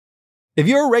If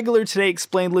you're a regular Today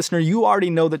Explained listener, you already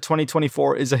know that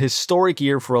 2024 is a historic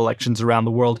year for elections around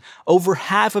the world. Over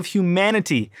half of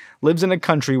humanity lives in a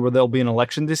country where there'll be an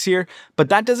election this year, but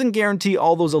that doesn't guarantee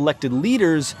all those elected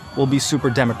leaders will be super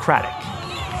democratic.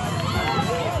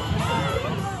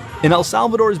 In El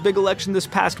Salvador's big election this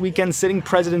past weekend, sitting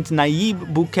President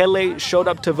Nayib Bukele showed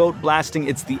up to vote blasting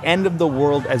 "It's the end of the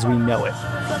world as we know it."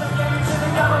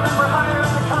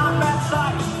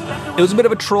 It was a bit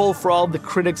of a troll for all the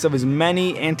critics of his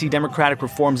many anti-democratic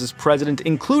reforms as president,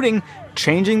 including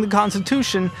changing the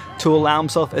Constitution to allow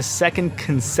himself a second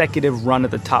consecutive run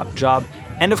at the top job.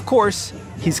 And of course,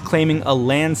 he's claiming a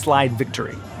landslide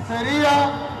victory.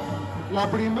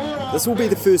 This will be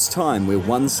the first time where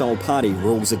one sole party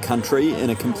rules a country in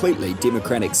a completely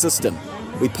democratic system.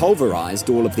 We pulverized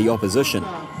all of the opposition.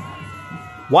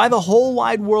 Why the whole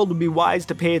wide world would be wise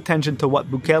to pay attention to what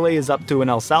Bukele is up to in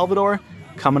El Salvador,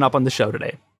 coming up on the show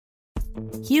today.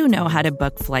 You know how to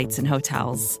book flights and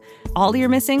hotels. All you're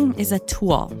missing is a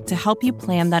tool to help you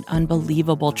plan that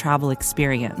unbelievable travel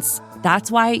experience.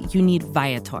 That's why you need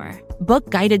Viator.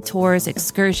 Book guided tours,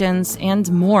 excursions,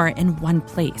 and more in one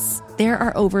place. There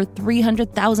are over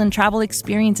 300,000 travel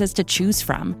experiences to choose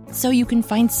from, so you can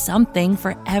find something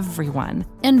for everyone.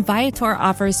 And Viator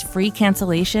offers free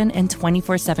cancellation and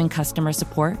 24/7 customer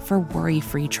support for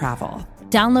worry-free travel.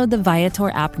 Download the Viator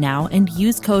app now and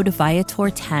use code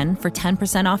Viator10 for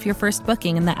 10% off your first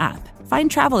booking in the app.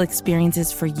 Find travel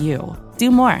experiences for you.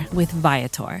 Do more with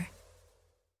Viator.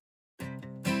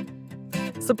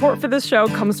 Support for this show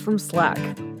comes from Slack.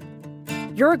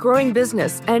 You're a growing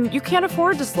business and you can't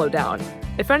afford to slow down.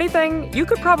 If anything, you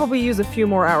could probably use a few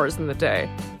more hours in the day.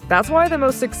 That's why the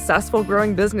most successful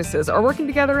growing businesses are working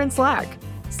together in Slack.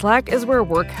 Slack is where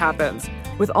work happens,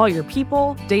 with all your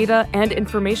people, data, and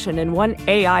information in one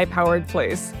AI-powered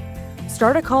place.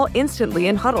 Start a call instantly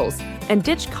in huddles and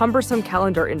ditch cumbersome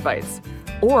calendar invites.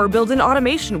 Or build an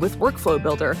automation with Workflow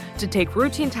Builder to take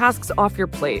routine tasks off your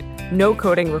plate. No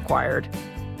coding required.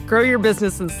 Grow your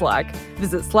business in Slack.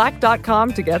 Visit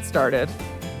slack.com to get started.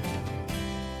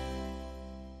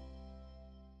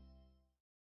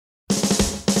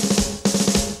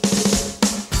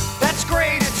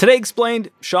 Today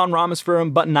Explained, Sean Ramos for him,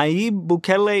 but Nayib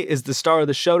Bukele is the star of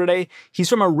the show today. He's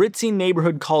from a ritzy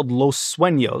neighborhood called Los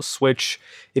Sueños, which,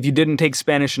 if you didn't take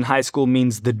Spanish in high school,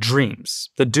 means the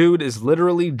dreams. The dude is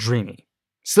literally dreamy.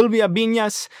 Silvia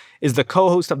Viñas is the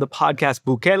co-host of the podcast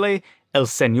Bukele, El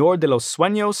Señor de los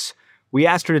Sueños. We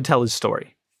asked her to tell his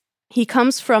story. He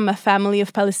comes from a family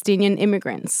of Palestinian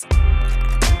immigrants.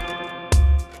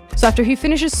 So after he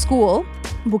finishes school,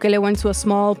 Bukele went to a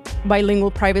small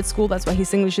bilingual private school. That's why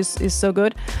his English is so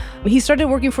good. He started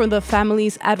working for the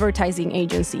family's advertising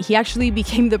agency. He actually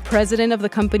became the president of the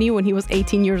company when he was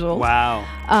 18 years old. Wow.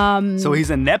 So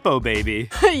he's a Nepo baby.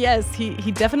 Yes,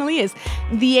 he definitely is.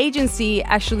 The agency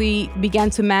actually began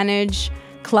to manage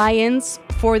clients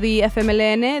for the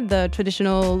FMLN, the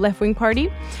traditional left-wing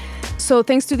party. So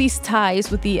thanks to these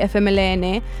ties with the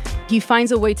FMLN, he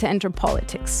finds a way to enter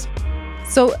politics.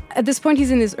 So at this point, he's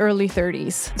in his early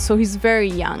 30s, so he's very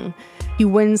young. He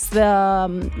wins the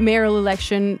mayoral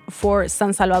election for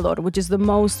San Salvador, which is the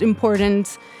most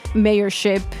important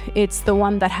mayorship. It's the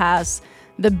one that has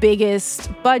the biggest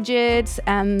budget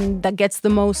and that gets the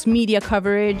most media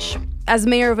coverage. As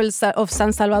mayor of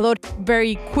San Salvador,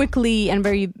 very quickly and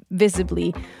very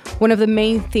visibly, one of the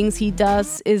main things he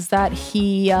does is that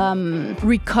he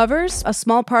recovers a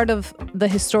small part of the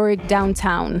historic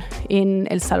downtown in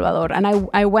El Salvador. And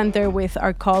I went there with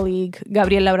our colleague,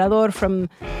 Gabriel Labrador, from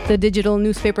the digital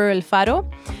newspaper El Faro.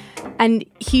 And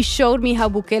he showed me how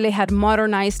Bukele had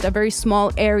modernized a very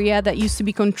small area that used to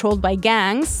be controlled by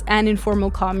gangs and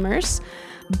informal commerce.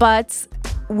 But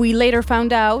we later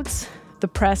found out, the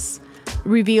press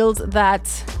revealed that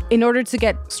in order to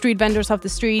get street vendors off the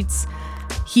streets,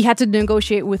 he had to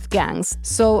negotiate with gangs.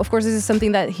 So, of course, this is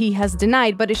something that he has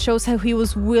denied, but it shows how he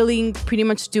was willing pretty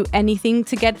much to do anything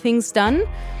to get things done.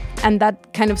 And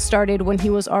that kind of started when he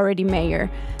was already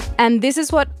mayor. And this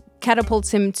is what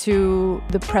catapults him to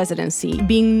the presidency,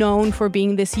 being known for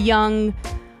being this young,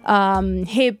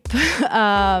 hip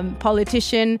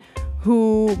politician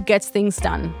who gets things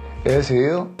done. He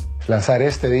decidido lanzar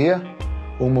este día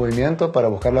un movimiento para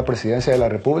buscar la presidencia de la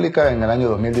República en el año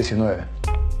 2019.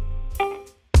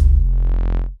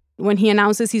 When he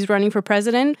announces he's running for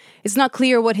president, it's not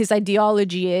clear what his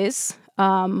ideology is,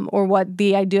 or what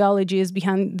the ideology is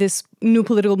behind this new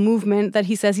political movement that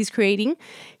he says he's creating.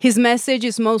 His message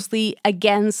is mostly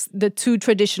against the two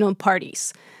traditional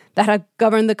parties that have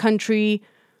governed the country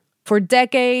for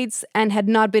decades and had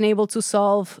not been able to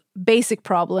solve basic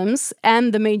problems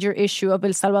and the major issue of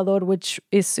El Salvador, which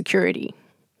is security.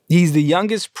 He's the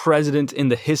youngest president in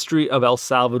the history of El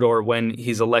Salvador when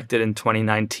he's elected in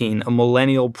 2019, a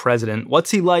millennial president.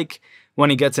 What's he like when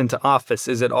he gets into office?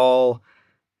 Is it all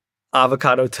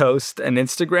avocado toast and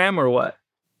Instagram or what?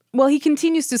 Well, he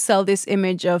continues to sell this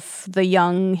image of the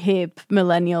young, hip,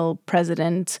 millennial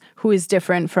president who is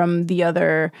different from the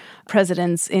other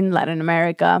presidents in Latin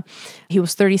America. He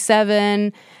was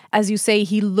 37. As you say,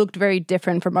 he looked very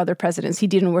different from other presidents. He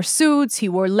didn't wear suits. He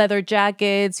wore leather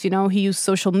jackets. He used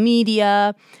social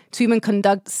media to even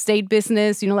conduct state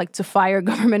business, like to fire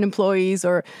government employees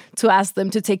or to ask them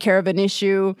to take care of an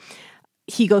issue.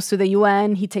 He goes to the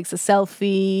UN. He takes a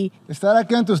selfie.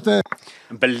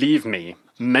 Believe me,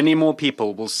 many more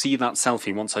people will see that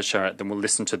selfie once I share it than will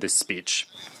listen to this speech.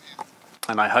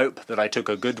 And I hope that I took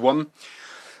a good one.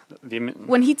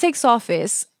 When he takes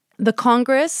office, the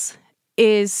Congress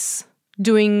is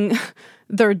doing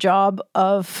their job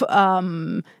of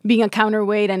being a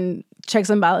counterweight and checks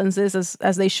and balances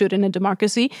as they should in a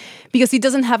democracy, because he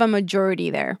doesn't have a majority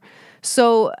there.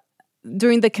 So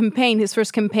during the campaign, his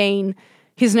first campaign,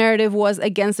 his narrative was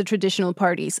against the traditional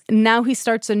parties. Now he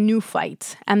starts a new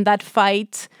fight, and that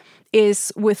fight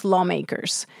is with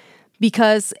lawmakers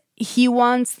because he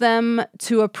wants them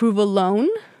to approve a loan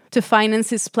to finance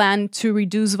his plan to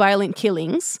reduce violent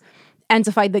killings and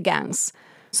to fight the gangs.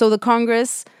 So the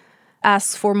Congress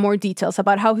asks for more details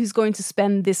about how he's going to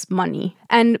spend this money.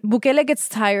 And Bukele gets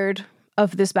tired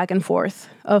of this back and forth,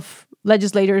 of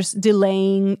legislators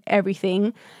delaying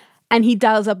everything, and he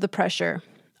dials up the pressure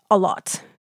a lot.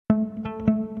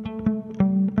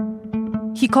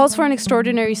 He calls for an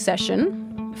extraordinary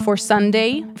session for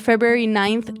Sunday, February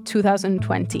 9th,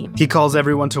 2020. He calls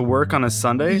everyone to work on a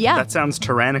Sunday? Yeah. That sounds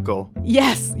tyrannical.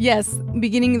 Yes.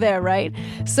 Beginning there, right?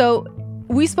 So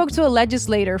we spoke to a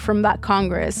legislator from that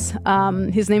Congress.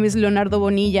 His name is Leonardo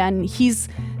Bonilla, and he's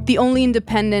the only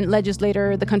independent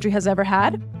legislator the country has ever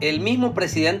had. El mismo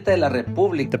presidente de la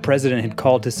República. The president had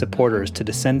called his supporters to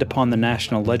descend upon the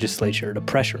national legislature to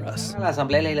pressure us. La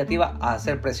Asamblea Legislativa a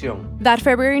hacer presión. That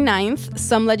February 9th,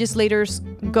 some legislators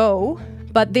go,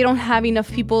 but they don't have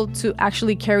enough people to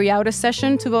actually carry out a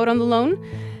session to vote on the loan.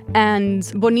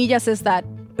 And Bonilla says that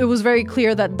it was very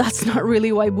clear that that's not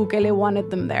really why Bukele wanted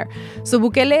them there. So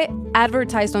Bukele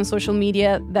advertised on social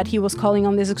media that he was calling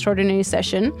on this extraordinary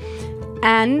session,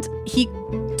 and he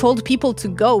told people to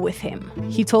go with him.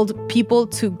 He told people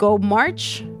to go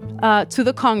march to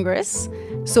the Congress.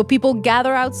 So people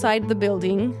gather outside the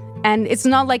building, and it's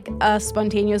not like a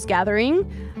spontaneous gathering.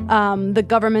 The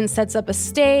government sets up a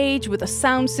stage with a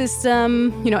sound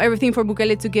system, everything for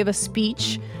Bukele to give a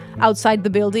speech outside the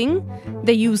building.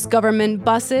 They use government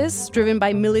buses driven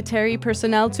by military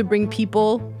personnel to bring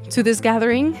people to this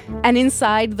gathering. And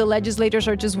inside, the legislators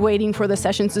are just waiting for the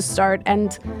session to start.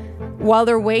 And while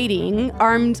they're waiting,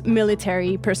 armed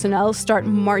military personnel start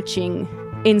marching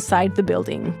inside the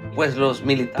building.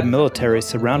 The military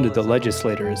surrounded the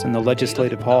legislators in the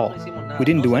legislative hall. We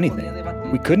didn't do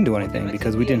anything. We couldn't do anything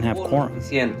because we didn't have quorum.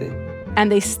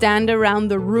 And they stand around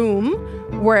the room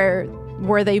where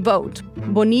they vote.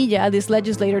 Bonilla, this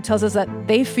legislator, tells us that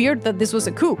they feared that this was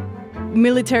a coup,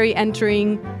 military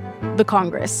entering the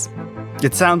Congress.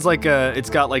 It sounds like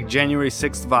it's got like January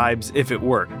 6th vibes if it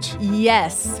worked.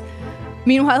 Yes.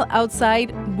 Meanwhile,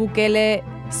 outside, Bukele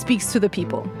speaks to the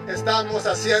people.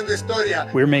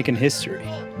 We're making history.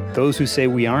 Those who say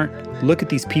we aren't, look at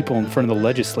these people in front of the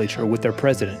legislature with their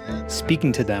president,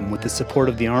 speaking to them with the support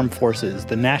of the armed forces,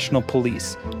 the national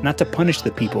police, not to punish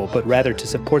the people, but rather to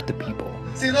support the people.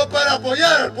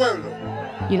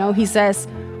 He says,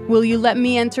 "Will you let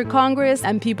me enter Congress?"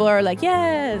 And people are like,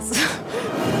 "Yes."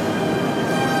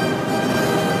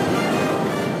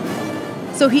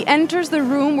 So he enters the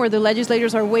room where the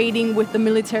legislators are waiting with the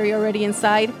military already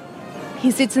inside.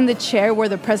 He sits in the chair where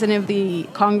the president of the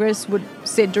Congress would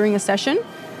sit during a session.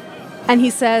 And he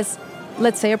says,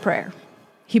 "Let's say a prayer."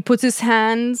 He puts his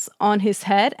hands on his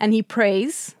head and he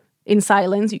prays in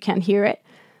silence. You can't hear it.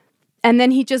 And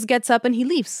then he just gets up and he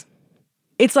leaves.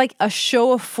 It's like a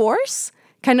show of force,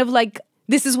 kind of like,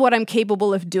 this is what I'm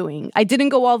capable of doing. I didn't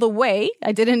go all the way.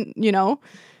 I didn't,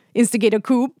 instigate a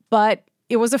coup, but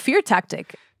it was a fear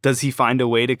tactic. Does he find a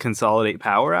way to consolidate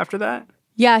power after that?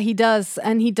 Yeah, he does.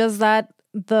 And he does that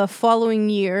the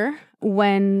following year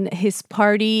when his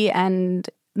party and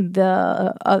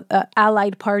the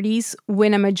allied parties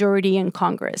win a majority in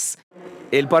Congress.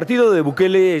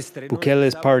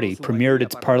 Bukele's party premiered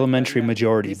its parliamentary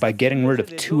majority by getting rid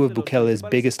of two of Bukele's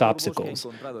biggest obstacles,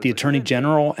 the Attorney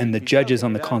General and the judges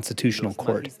on the Constitutional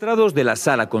Court.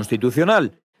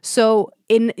 So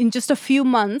in just a few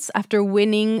months after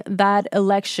winning that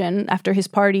election, after his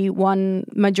party won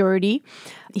majority,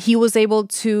 he was able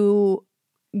to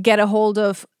get a hold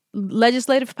of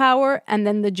legislative power and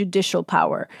then the judicial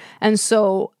power. And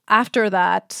so after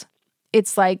that,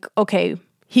 it's like, okay,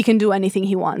 he can do anything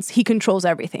he wants. He controls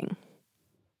everything.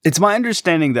 It's my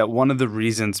understanding that one of the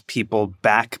reasons people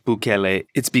back Bukele,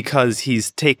 it's because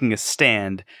he's taking a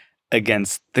stand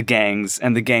against the gangs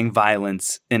and the gang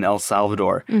violence in El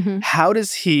Salvador. Mm-hmm. How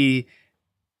does he,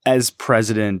 as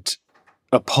president,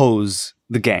 oppose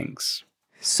the gangs?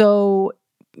 So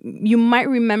you might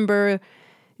remember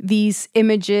these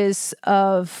images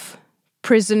of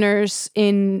prisoners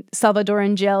in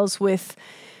Salvadoran jails with,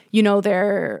 you know,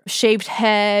 their shaved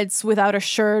heads, without a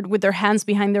shirt, with their hands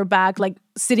behind their back, like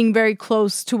sitting very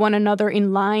close to one another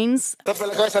in lines.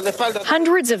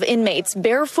 Hundreds of inmates,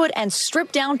 barefoot and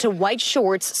stripped down to white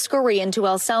shorts, scurry into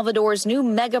El Salvador's new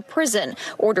mega prison,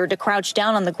 ordered to crouch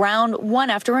down on the ground one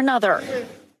after another.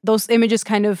 Those images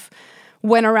kind of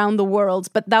went around the world,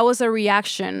 but that was a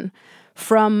reaction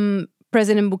from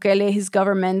President Bukele, his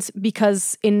government,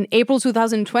 because in April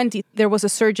 2020, there was a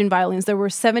surge in violence. There were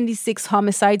 76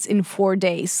 homicides in 4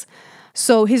 days.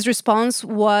 So his response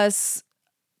was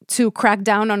to crack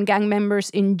down on gang members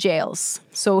in jails.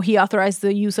 So he authorized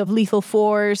the use of lethal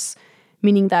force,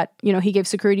 meaning that, you know, he gave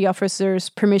security officers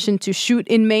permission to shoot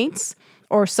inmates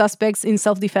or suspects in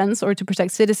self-defense or to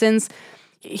protect citizens.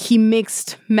 He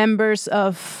mixed members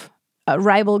of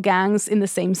rival gangs in the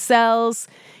same cells.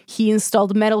 He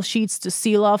installed metal sheets to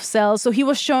seal off cells. So he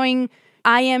was showing,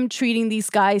 I am treating these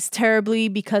guys terribly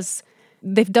because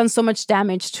they've done so much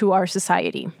damage to our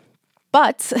society.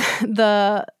 But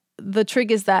the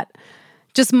trick is that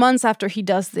just months after he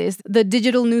does this, the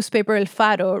digital newspaper El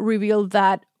Faro revealed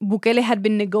that Bukele had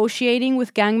been negotiating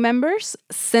with gang members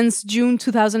since June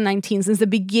 2019, since the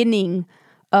beginning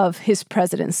of his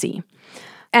presidency.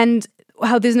 And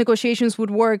how these negotiations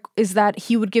would work is that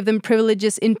he would give them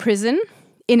privileges in prison.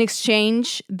 In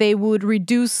exchange, they would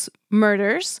reduce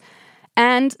murders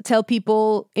and tell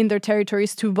people in their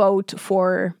territories to vote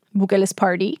for Bukele's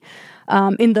party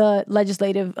in the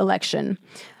legislative election.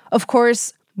 Of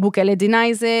course, Bukele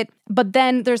denies it, but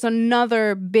then there's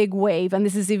another big wave, and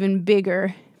this is even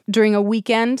bigger. During a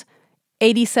weekend,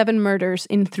 87 murders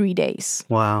in 3 days.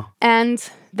 Wow. And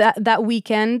that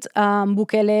weekend,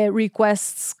 Bukele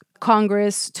requests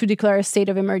Congress to declare a state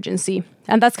of emergency.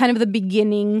 And that's kind of the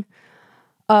beginning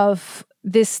of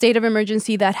this state of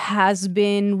emergency that has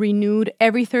been renewed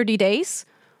every 30 days,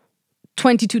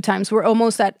 22 times. We're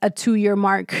almost at a 2-year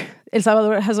mark. El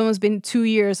Salvador has almost been 2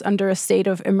 years under a state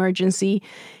of emergency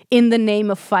in the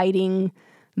name of fighting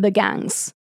the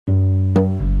gangs.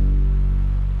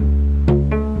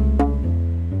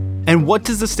 And what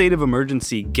does the state of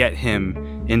emergency get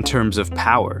him in terms of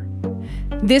power?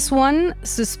 This one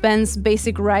suspends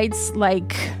basic rights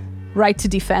like right to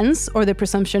defense or the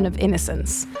presumption of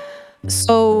innocence.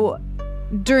 So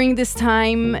during this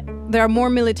time, there are more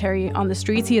military on the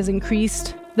streets. He has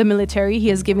increased the military. He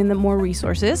has given them more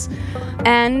resources.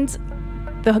 And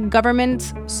the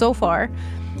government so far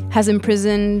has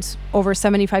imprisoned over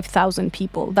 75,000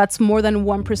 people. That's more than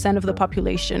 1% of the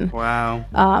population. Wow.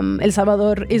 El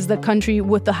Salvador is the country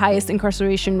with the highest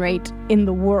incarceration rate in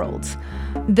the world.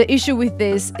 The issue with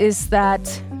this is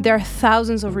that there are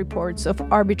thousands of reports of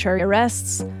arbitrary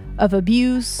arrests, of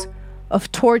abuse,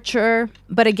 of torture.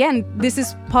 But again, this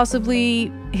is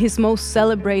possibly his most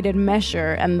celebrated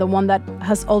measure and the one that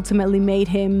has ultimately made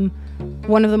him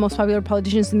one of the most popular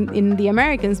politicians in the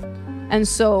Americas. And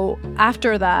so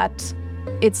after that,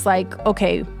 it's like,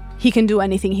 okay, he can do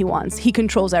anything he wants. He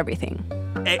controls everything.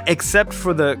 Except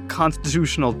for the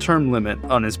constitutional term limit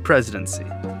on his presidency.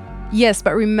 Yes,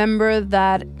 but remember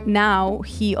that now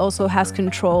he also has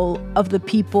control of the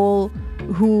people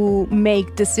who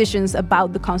make decisions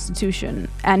about the Constitution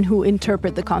and who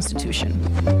interpret the Constitution.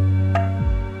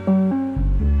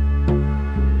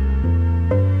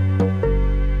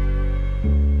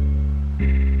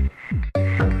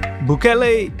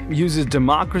 Bukele uses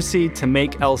democracy to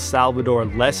make El Salvador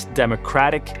less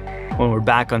democratic when we're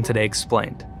back on Today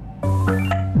Explained.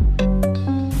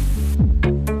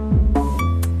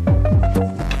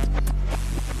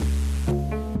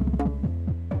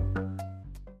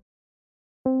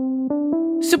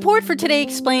 Support for Today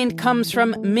Explained comes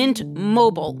from Mint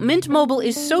Mobile. Mint Mobile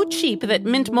is so cheap that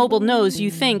Mint Mobile knows you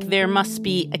think there must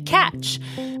be a catch.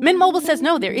 Mint Mobile says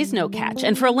no, there is no catch.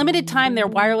 And for a limited time, their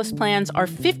wireless plans are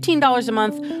 $15 a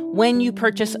month when you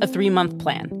purchase a 3-month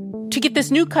plan. To get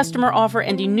this new customer offer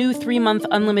and a new 3-month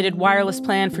unlimited wireless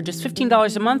plan for just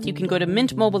 $15 a month, you can go to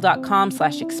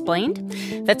mintmobile.com/explained.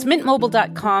 That's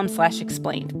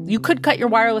mintmobile.com/explained. You could cut your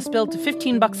wireless bill to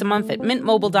 $15 a month at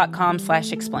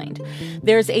mintmobile.com/explained.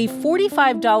 There's a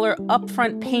 $45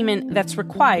 upfront payment that's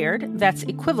required. That's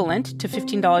equivalent to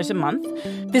 $15 a month.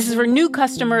 This is for new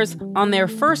customers on their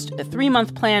first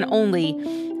 3-month plan only.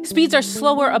 Speeds are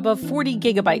slower above 40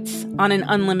 gigabytes on an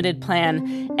unlimited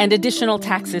plan, and additional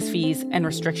taxes, fees, and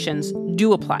restrictions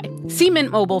do apply. See Mint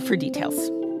Mobile for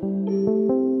details.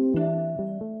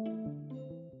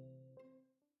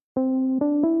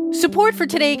 Support for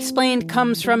Today Explained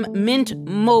comes from Mint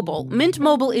Mobile. Mint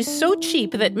Mobile is so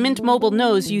cheap that Mint Mobile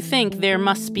knows you think there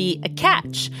must be a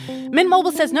catch. Mint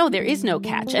Mobile says no, there is no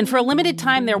catch. And for a limited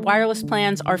time, their wireless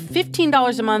plans are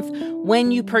 $15 a month when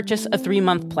you purchase a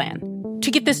 3-month plan. To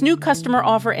get this new customer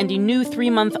offer and a new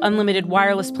 3-month unlimited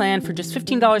wireless plan for just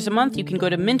 $15 a month, you can go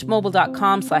to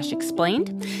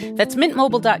mintmobile.com/explained. That's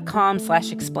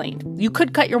mintmobile.com/explained. You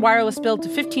could cut your wireless bill to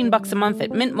 $15 a month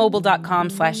at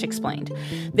mintmobile.com/explained.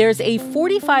 There's a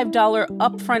 $45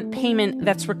 upfront payment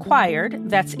that's required.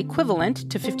 That's equivalent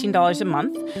to $15 a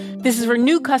month. This is for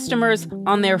new customers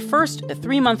on their first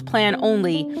 3-month plan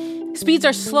only. Speeds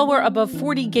are slower above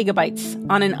 40 gigabytes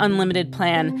on an unlimited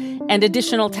plan, and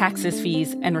additional taxes,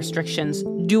 fees, and restrictions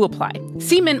do apply.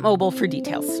 See Mint Mobile for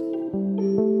details.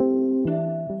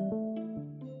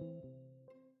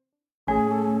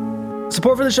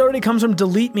 Support for the show today comes from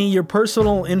Delete Me. Your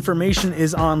personal information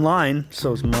is online,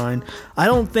 so is mine. I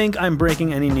don't think I'm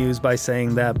breaking any news by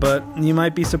saying that, but you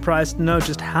might be surprised to know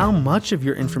just how much of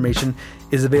your information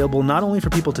is available not only for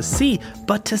people to see,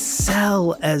 but to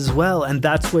sell as well. And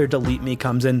that's where Delete Me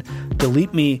comes in.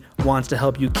 Delete Me wants to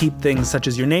help you keep things such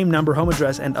as your name, number, home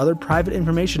address, and other private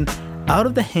information out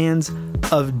of the hands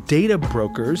of data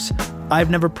brokers. I've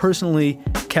never personally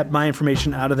kept my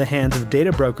information out of the hands of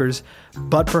data brokers,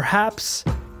 but perhaps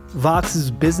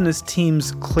Vox's business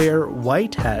team's Claire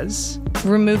White has.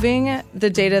 Removing the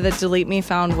data that Delete Me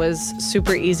found was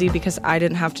super easy because I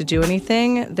didn't have to do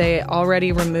anything. They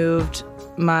already removed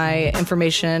my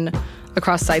information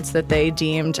across sites that they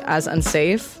deemed as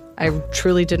unsafe. I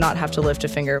truly did not have to lift a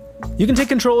finger. You can take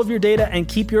control of your data and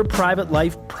keep your private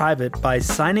life private by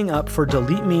signing up for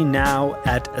Delete Me now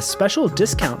at a special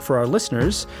discount for our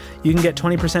listeners. You can get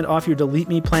 20% off your Delete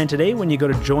Me plan today when you go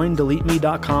to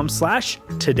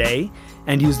joindeleteme.com/today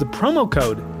and use the promo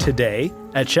code TODAY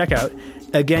at checkout.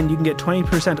 Again, you can get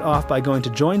 20% off by going to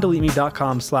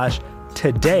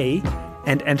joindeleteme.com/today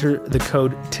and enter the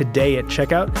code TODAY at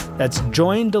checkout. That's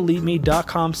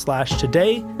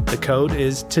joindeleteme.com/today. The code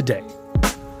is TODAY.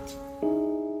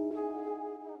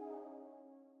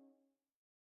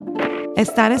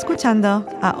 Están escuchando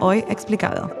a Hoy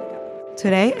Explicado.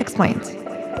 Today Explained.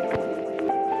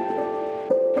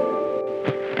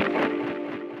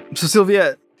 So,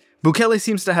 Sylvia, Bukele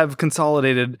seems to have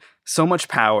consolidated so much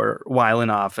power while in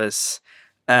office,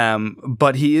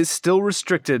 but he is still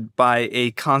restricted by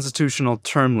a constitutional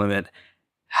term limit.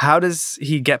 How does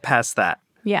he get past that?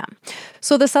 Yeah.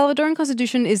 So the Salvadoran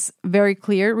constitution is very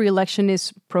clear. Re-election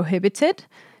is prohibited.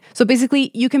 So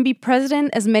basically, you can be president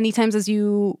as many times as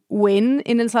you win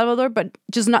in El Salvador, but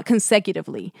just not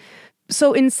consecutively.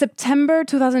 So in September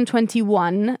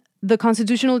 2021, the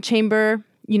Constitutional Chamber,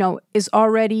 is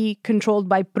already controlled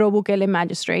by pro-Bukele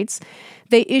magistrates.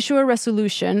 They issue a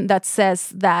resolution that says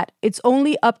that it's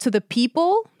only up to the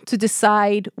people to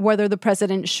decide whether the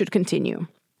president should continue.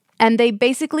 And they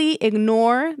basically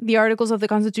ignore the articles of the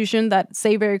Constitution that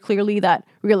say very clearly that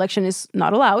re-election is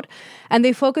not allowed. And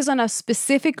they focus on a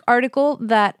specific article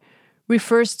that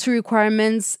refers to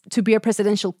requirements to be a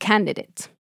presidential candidate.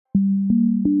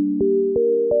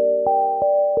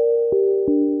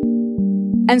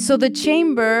 And so the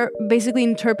chamber basically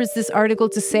interprets this article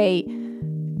to say,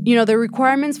 the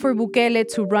requirements for Bukele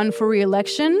to run for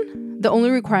re-election, the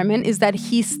only requirement is that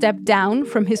he step down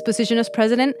from his position as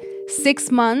president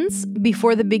 6 months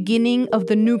before the beginning of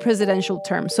the new presidential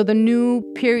term. So the new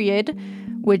period,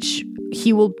 which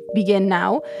he will begin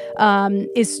now,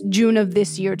 is June of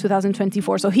this year,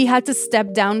 2024. So he had to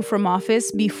step down from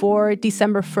office before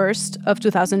December 1st of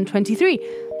 2023.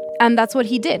 And that's what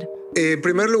he did. En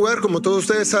primer lugar, como todos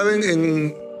ustedes saben,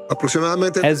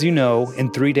 As you know,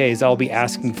 in 3 days, I'll be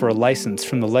asking for a license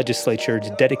from the legislature to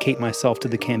dedicate myself to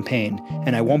the campaign,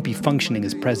 and I won't be functioning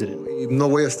as president. No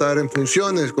voy a estar en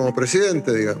funciones como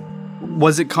presidente, digamos.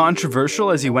 Was it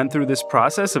controversial as he went through this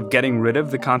process of getting rid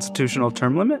of the constitutional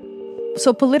term limit?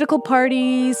 So political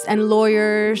parties and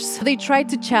lawyers, they tried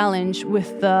to challenge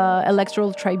with the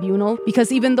Electoral Tribunal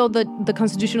because even though the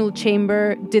Constitutional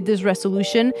Chamber did this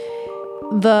resolution,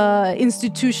 The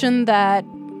institution that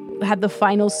had the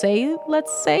final say,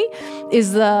 let's say,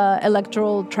 is the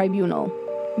Electoral Tribunal.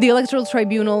 The Electoral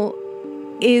Tribunal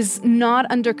is not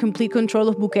under complete control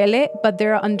of Bukele, but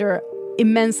they're under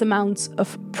immense amounts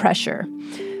of pressure.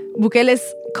 Bukele's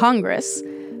Congress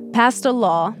passed a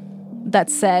law that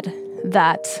said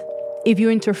that if you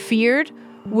interfered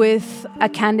with a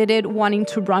candidate wanting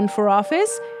to run for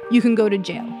office, you can go to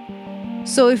jail.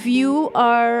 So if you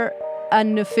are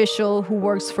an official who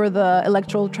works for the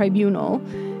Electoral Tribunal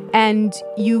and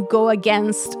you go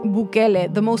against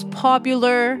Bukele, the most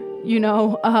popular,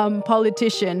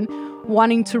 politician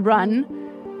wanting to run,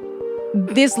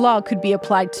 this law could be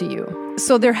applied to you.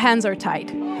 So their hands are tied.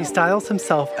 He styles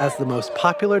himself as the most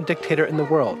popular dictator in the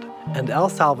world, and El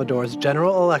Salvador's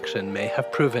general election may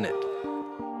have proven it.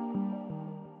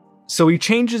 So he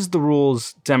changes the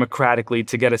rules democratically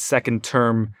to get a second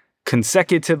term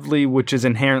consecutively, which is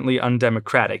inherently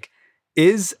undemocratic.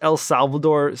 Is El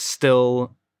Salvador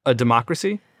still a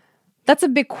democracy? That's a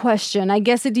big question. I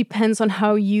guess it depends on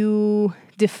how you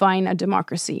define a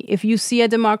democracy. If you see a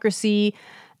democracy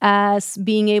as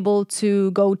being able to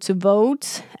go to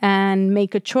vote and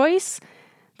make a choice,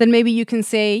 then maybe you can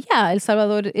say, yeah, El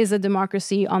Salvador is a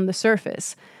democracy on the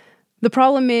surface. The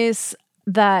problem is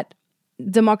that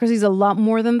democracy is a lot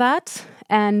more than that.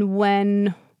 And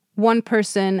when one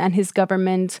person and his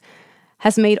government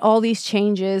has made all these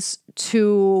changes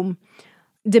to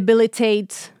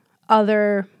debilitate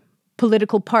other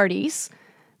political parties,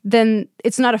 then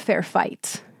it's not a fair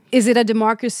fight. Is it a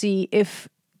democracy if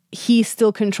he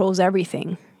still controls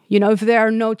everything? If there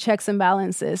are no checks and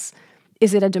balances,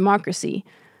 is it a democracy?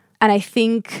 And I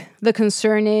think the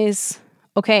concern is,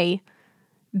 okay,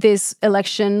 this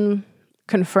election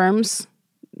confirms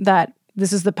that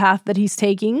this is the path that he's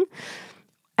taking.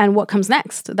 And what comes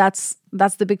next? That's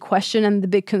the big question and the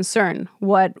big concern.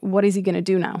 What is he going to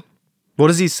do now? What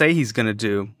does he say he's going to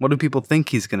do? What do people think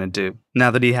he's going to do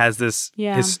now that he has this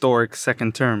historic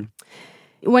second term?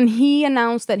 When he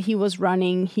announced that he was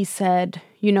running, he said,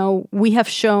 we have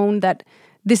shown that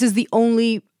this is the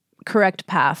only correct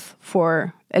path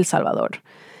for El Salvador.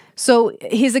 So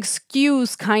his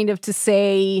excuse kind of to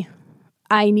say,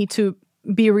 I need to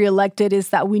be reelected is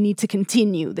that we need to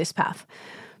continue this path.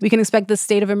 We can expect the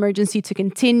state of emergency to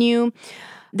continue.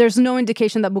 There's no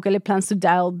indication that Bukele plans to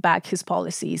dial back his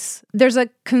policies. There's a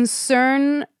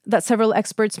concern that several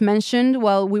experts mentioned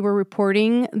while we were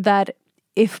reporting that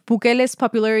if Bukele's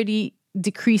popularity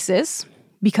decreases,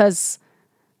 because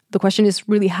the question is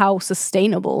really how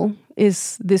sustainable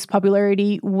is this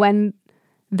popularity when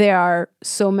there are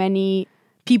so many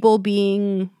people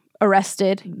being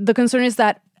arrested. The concern is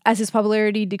that as his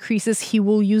popularity decreases, he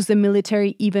will use the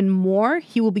military even more.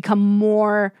 He will become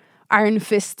more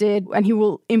iron-fisted, and he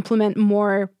will implement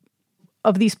more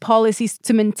of these policies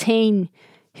to maintain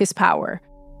his power.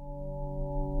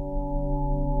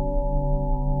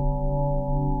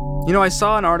 I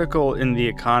saw an article in The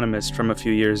Economist from a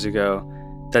few years ago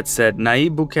that said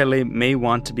Nayib Bukele may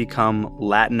want to become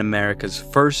Latin America's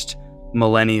first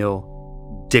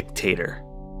millennial dictator.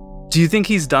 Do you think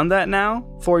he's done that now,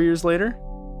 4 years later?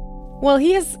 Well,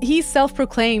 he's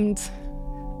self-proclaimed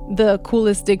the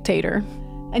coolest dictator.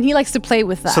 And he likes to play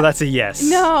with that. So that's a yes.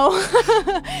 No.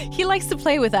 He likes to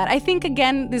play with that. I think,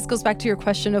 again, this goes back to your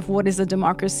question of what is a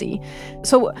democracy.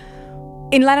 So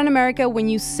in Latin America, when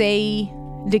you say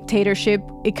dictatorship,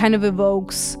 it kind of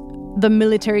evokes the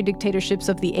military dictatorships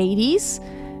of the 80s.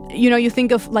 You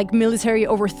think of like military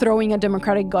overthrowing a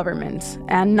democratic government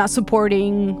and not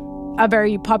supporting a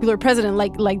very popular president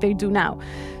like they do now.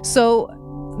 So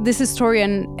this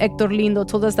historian, Héctor Lindo,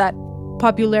 told us that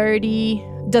popularity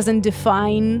doesn't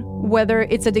define whether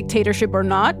it's a dictatorship or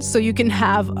not. So you can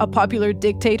have a popular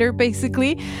dictator,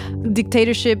 basically.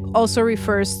 Dictatorship also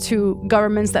refers to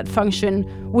governments that function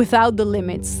without the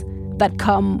limits that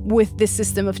come with this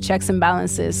system of checks and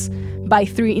balances by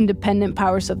three independent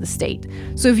powers of the state.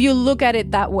 So if you look at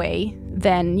it that way,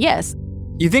 then yes.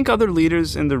 You think other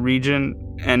leaders in the region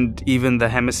and even the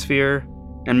hemisphere,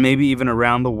 and maybe even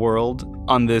around the world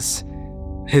on this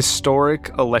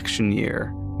historic election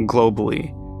year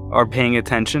globally, are paying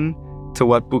attention to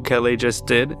what Bukele just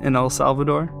did in El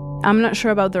Salvador? I'm not sure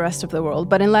about the rest of the world,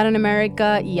 but in Latin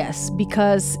America, yes,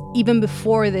 because even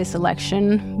before this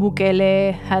election,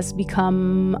 Bukele has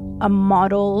become a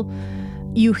model.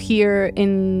 You hear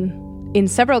in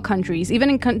several countries, even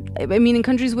in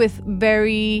countries with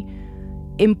very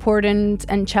important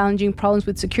and challenging problems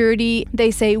with security, they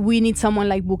say we need someone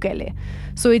like Bukele.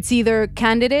 So it's either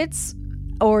candidates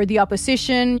or the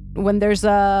opposition. When there's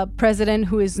a president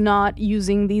who is not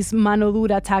using these mano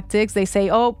dura tactics, they say,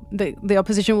 the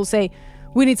opposition will say,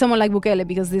 we need someone like Bukele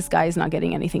because this guy is not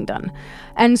getting anything done.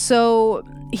 And so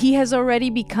he has already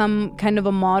become kind of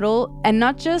a model, and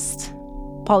not just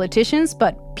politicians,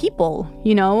 but people,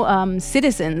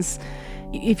 citizens.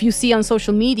 If you see on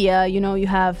social media, you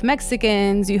have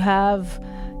Mexicans, you have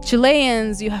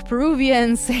Chileans, you have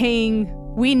Peruvians saying,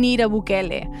 we need a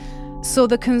Bukele. So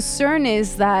the concern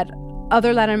is that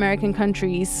other Latin American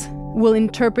countries will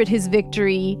interpret his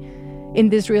victory in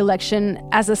this re-election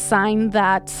as a sign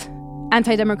that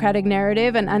anti-democratic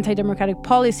narrative and anti-democratic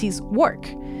policies work,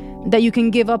 that you can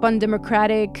give up on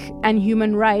democratic and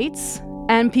human rights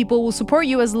and people will support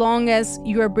you as long as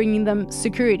you are bringing them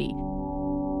security.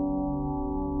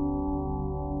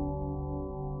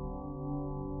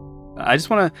 I just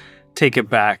want to take it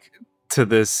back to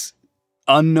this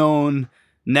unknown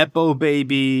Nepo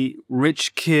baby,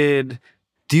 rich kid.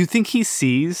 Do you think he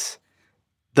sees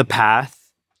the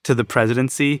path to the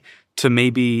presidency, to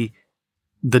maybe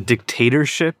the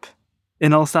dictatorship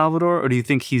in El Salvador? Or do you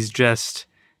think he's just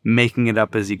making it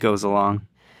up as he goes along?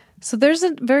 So there's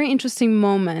a very interesting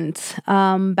moment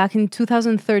back in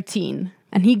 2013.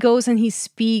 And he goes and he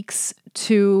speaks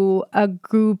to a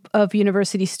group of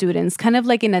university students, kind of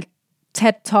like in a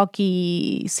TED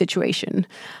Talky situation.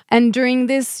 And during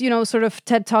this, sort of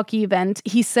TED Talky event,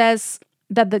 he says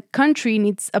that the country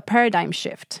needs a paradigm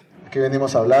shift. Aquí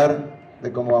venimos a hablar de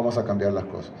cómo vamos a cambiar las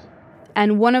cosas.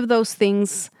 And one of those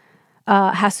things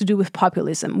has to do with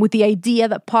populism, with the idea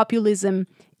that populism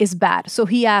is bad. So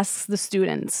he asks the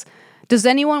students, does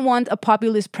anyone want a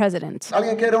populist president?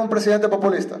 ¿Alguien quiere un presidente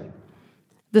populista?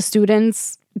 The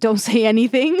students don't say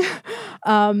anything,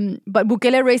 but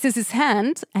Bukele raises his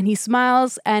hand and he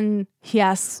smiles and he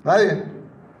asks, ¿Nadie?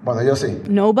 Bueno, yo sí.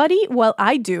 Nobody? Well,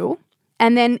 I do.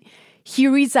 And then he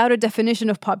reads out a definition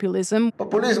of populism.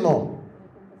 Populismo.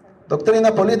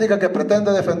 Doctrina política que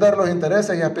pretende defender los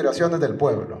intereses y aspiraciones del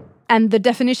pueblo. And the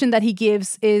definition that he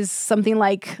gives is something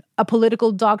like a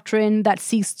political doctrine that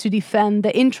seeks to defend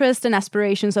the interests and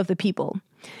aspirations of the people.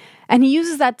 And he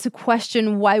uses that to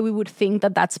question why we would think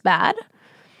that that's bad.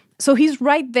 So he's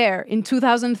right there in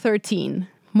 2013,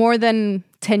 more than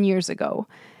 10 years ago,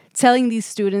 telling these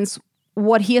students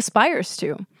what he aspires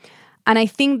to. And I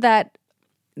think that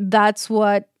that's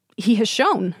what he has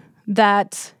shown,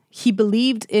 that he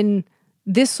believed in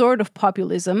this sort of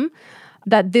populism,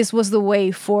 that this was the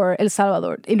way for El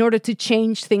Salvador, in order to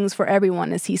change things for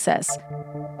everyone, as he says.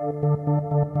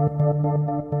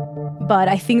 But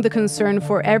I think the concern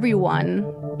for everyone,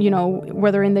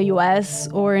 whether in the US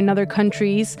or in other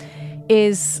countries,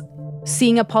 is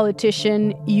seeing a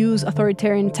politician use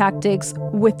authoritarian tactics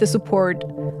with the support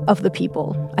of the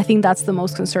people. I think that's the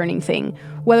most concerning thing.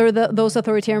 Whether those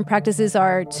authoritarian practices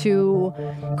are to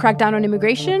crack down on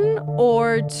immigration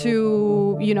or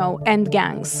to, end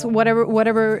gangs,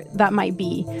 whatever that might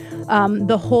be.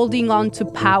 The holding on to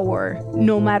power,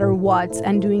 no matter what,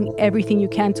 and doing everything you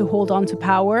can to hold on to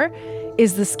power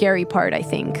is the scary part, I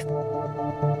think.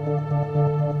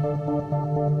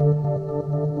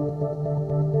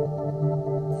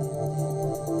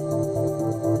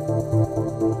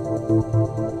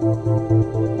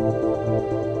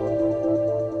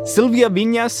 Silvia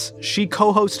Viñas, she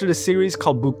co-hosted a series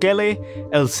called Bukele,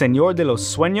 El Señor de los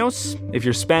Sueños. If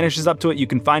your Spanish is up to it, you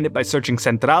can find it by searching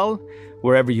Central.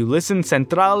 Wherever you listen,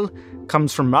 Central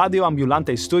comes from Radio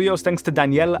Ambulante Studios. Thanks to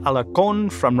Daniel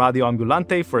Alarcón from Radio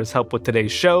Ambulante for his help with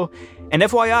today's show. And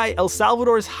FYI, El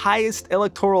Salvador's highest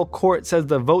electoral court says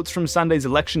the votes from Sunday's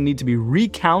election need to be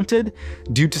recounted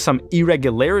due to some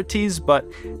irregularities, but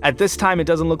at this time it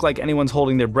doesn't look like anyone's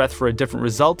holding their breath for a different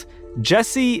result.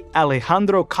 Jesse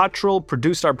Alejandro Cottrell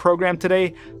produced our program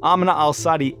today, Amina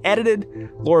Al-Sadi edited,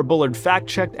 Laura Bullard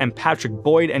fact-checked, and Patrick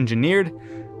Boyd engineered.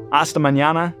 Hasta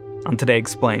mañana on Today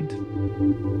Explained.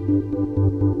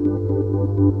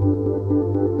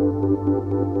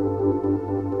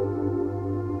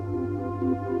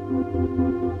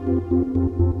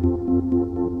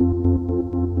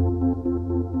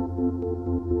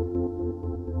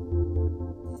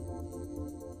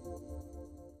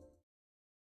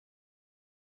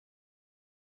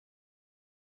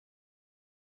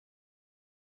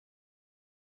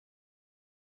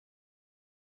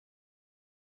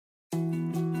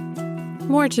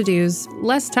 More to-dos,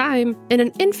 less time, and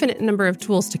an infinite number of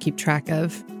tools to keep track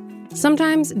of.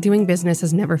 Sometimes doing business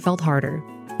has never felt harder,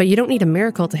 but you don't need a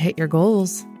miracle to hit your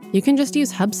goals. You can just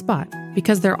use HubSpot,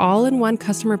 because their all-in-one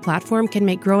customer platform can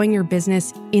make growing your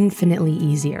business infinitely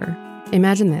easier.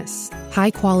 Imagine this: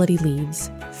 high-quality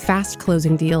leads, fast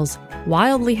closing deals,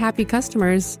 wildly happy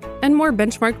customers, and more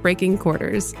benchmark-breaking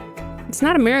quarters. It's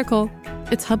not a miracle,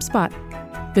 it's HubSpot.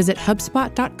 Visit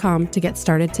HubSpot.com to get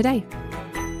started today.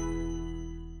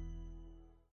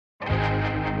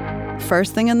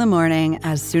 First thing in the morning,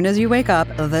 as soon as you wake up,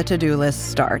 the to-do list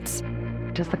starts.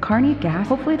 Does the car need gas?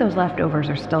 Hopefully those leftovers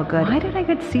are still good. Why did I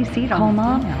get CC'd on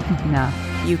Mom? No.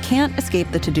 You can't escape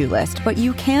the to-do list, but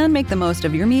you can make the most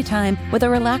of your me time with a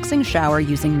relaxing shower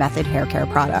using Method hair care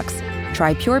products.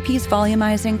 Try Pure Peace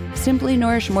Volumizing, Simply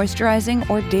Nourish Moisturizing,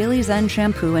 or Daily Zen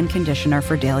Shampoo and Conditioner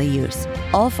for daily use.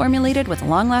 All formulated with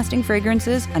long-lasting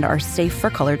fragrances and are safe for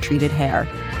color-treated hair.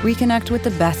 Reconnect with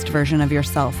the best version of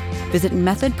yourself. Visit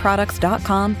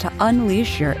methodproducts.com to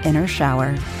unleash your inner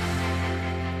shower.